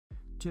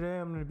Today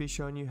I'm going to be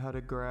showing you how to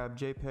grab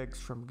JPEGs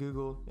from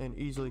Google and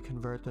easily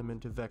convert them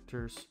into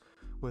vectors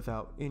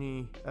without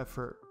any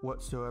effort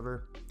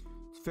whatsoever.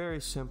 It's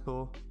very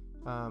simple.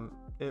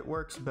 It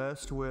works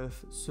best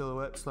with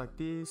silhouettes like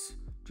these,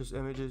 just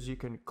images you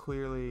can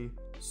clearly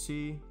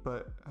see,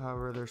 but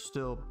however they're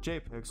still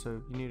JPEGs,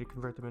 so you need to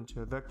convert them into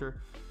a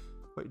vector.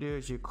 What you do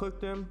is you click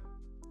them,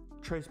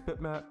 trace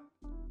bitmap,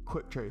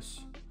 quick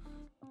trace.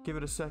 Give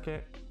it a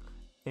second,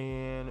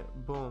 and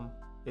boom,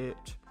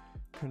 it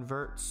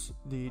converts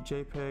the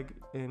JPEG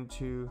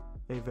into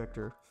a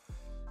vector.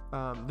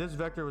 This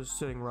vector was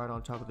sitting right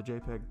on top of the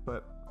JPEG,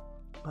 but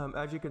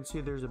as you can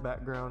see, there's a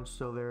background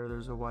still there.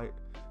 There's a white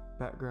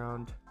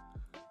background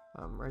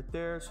right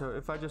there. So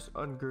if I just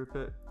ungroup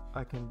it,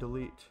 I can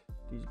delete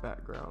these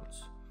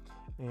backgrounds,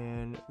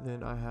 and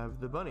then I have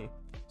the bunny.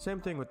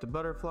 Same thing with the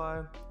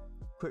butterfly.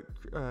 Quick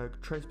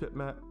trace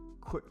bitmap,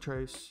 quick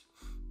trace,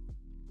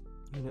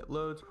 and it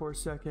loads for a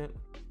second,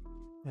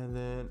 and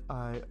then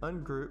I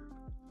ungroup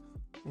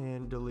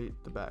and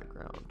delete the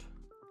background.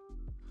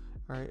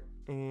 Alright,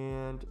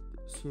 and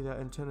see that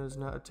antenna is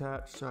not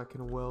attached, so I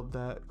can weld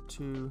that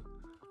to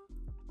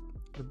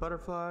the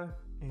butterfly,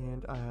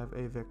 and I have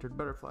a vectored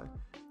butterfly.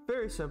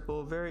 Very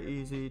simple, very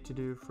easy to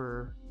do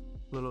for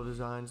little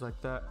designs like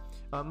that.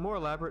 More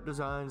elaborate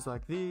designs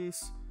like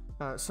these,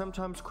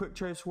 sometimes quick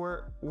trace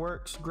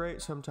works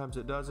great, sometimes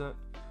it doesn't.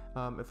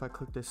 If I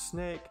click this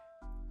snake,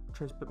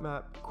 trace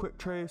bitmap, quick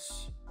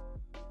trace,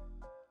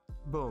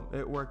 boom,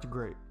 it worked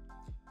great.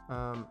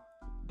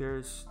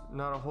 There's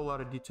not a whole lot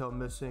of detail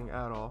missing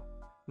at all.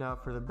 Now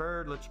for the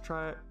bird, let's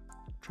try it.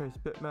 Trace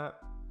bitmap,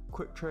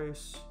 quick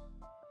trace.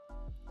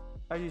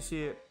 As you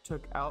see, it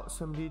took out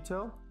some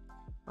detail.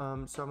 So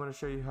I'm going to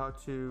show you how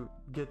to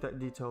get that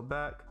detail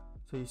back.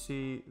 So you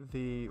see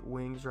the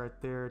wings right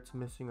there, it's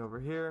missing over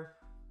here.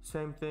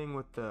 Same thing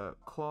with the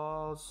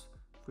claws.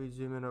 If we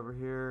zoom in over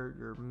here,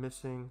 you're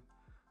missing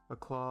a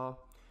claw.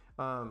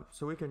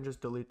 So we can just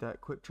delete that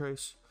quick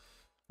trace.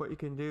 What you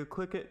can do,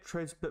 click it,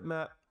 trace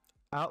bitmap,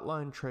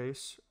 outline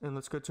trace, and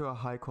let's go to a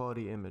high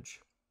quality image.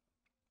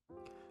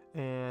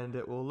 And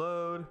it will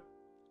load,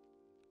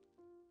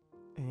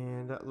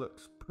 and that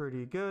looks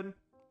pretty good.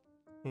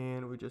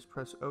 And we just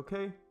press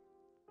OK.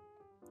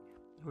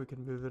 We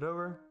can move it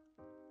over,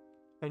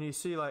 and you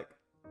see, like,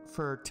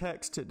 for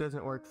text it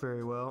doesn't work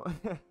very well.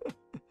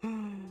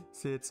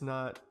 See, it's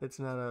not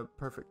a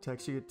perfect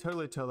text. You can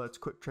totally tell that's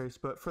quick trace,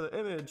 but for the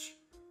image,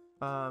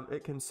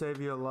 it can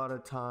save you a lot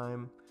of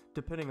time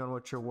depending on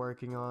what you're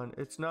working on.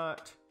 It's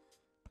not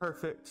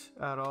perfect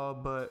at all,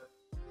 but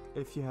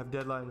if you have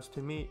deadlines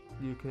to meet,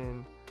 you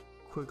can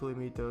quickly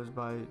meet those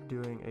by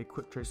doing a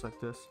quick trace like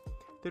this.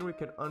 Then we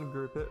can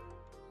ungroup it.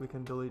 We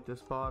can delete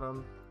this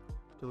bottom,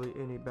 delete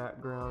any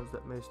backgrounds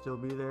that may still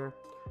be there,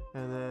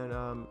 and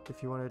then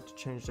if you wanted to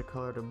change the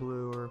color to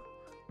blue or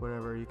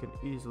whatever, you can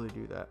easily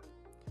do that,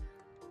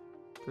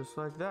 just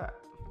like that.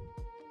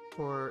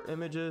 For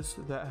images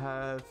that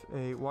have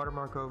a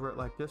watermark over it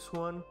like this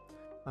one,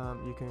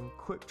 you can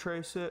quick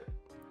trace it,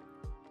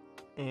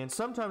 and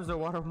sometimes the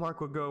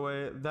watermark will go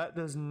away. That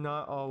does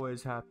not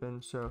always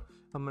happen, so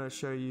I'm going to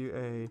show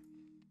you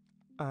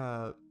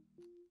a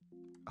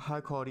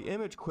high quality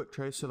image quick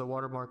trace, so the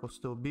watermark will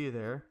still be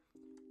there.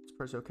 Let's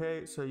press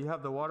OK. So you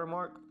have the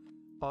watermark.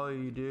 All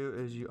you do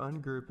is you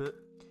ungroup it,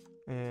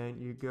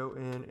 and you go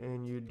in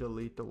and you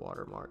delete the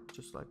watermark,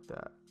 just like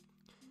that.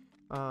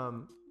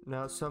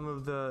 Now some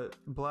of the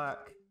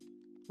black,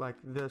 like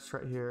this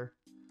right here,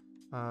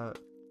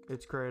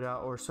 it's grayed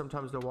out, or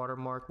sometimes the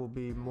watermark will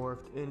be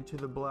morphed into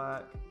the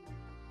black,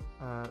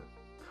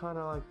 kind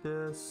of like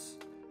this.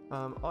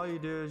 All you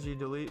do is you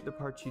delete the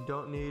parts you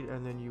don't need,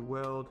 and then you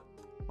weld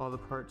all the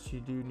parts you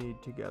do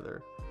need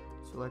together.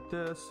 So like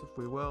this, if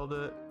we weld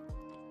it,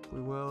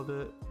 we weld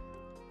it,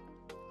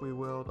 we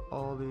weld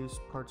all these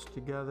parts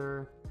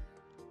together,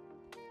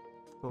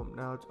 boom,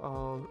 now it's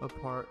all a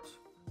part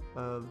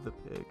of the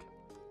pig.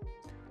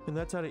 And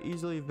that's how to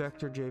easily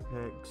vector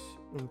JPEGs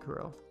in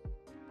Corel.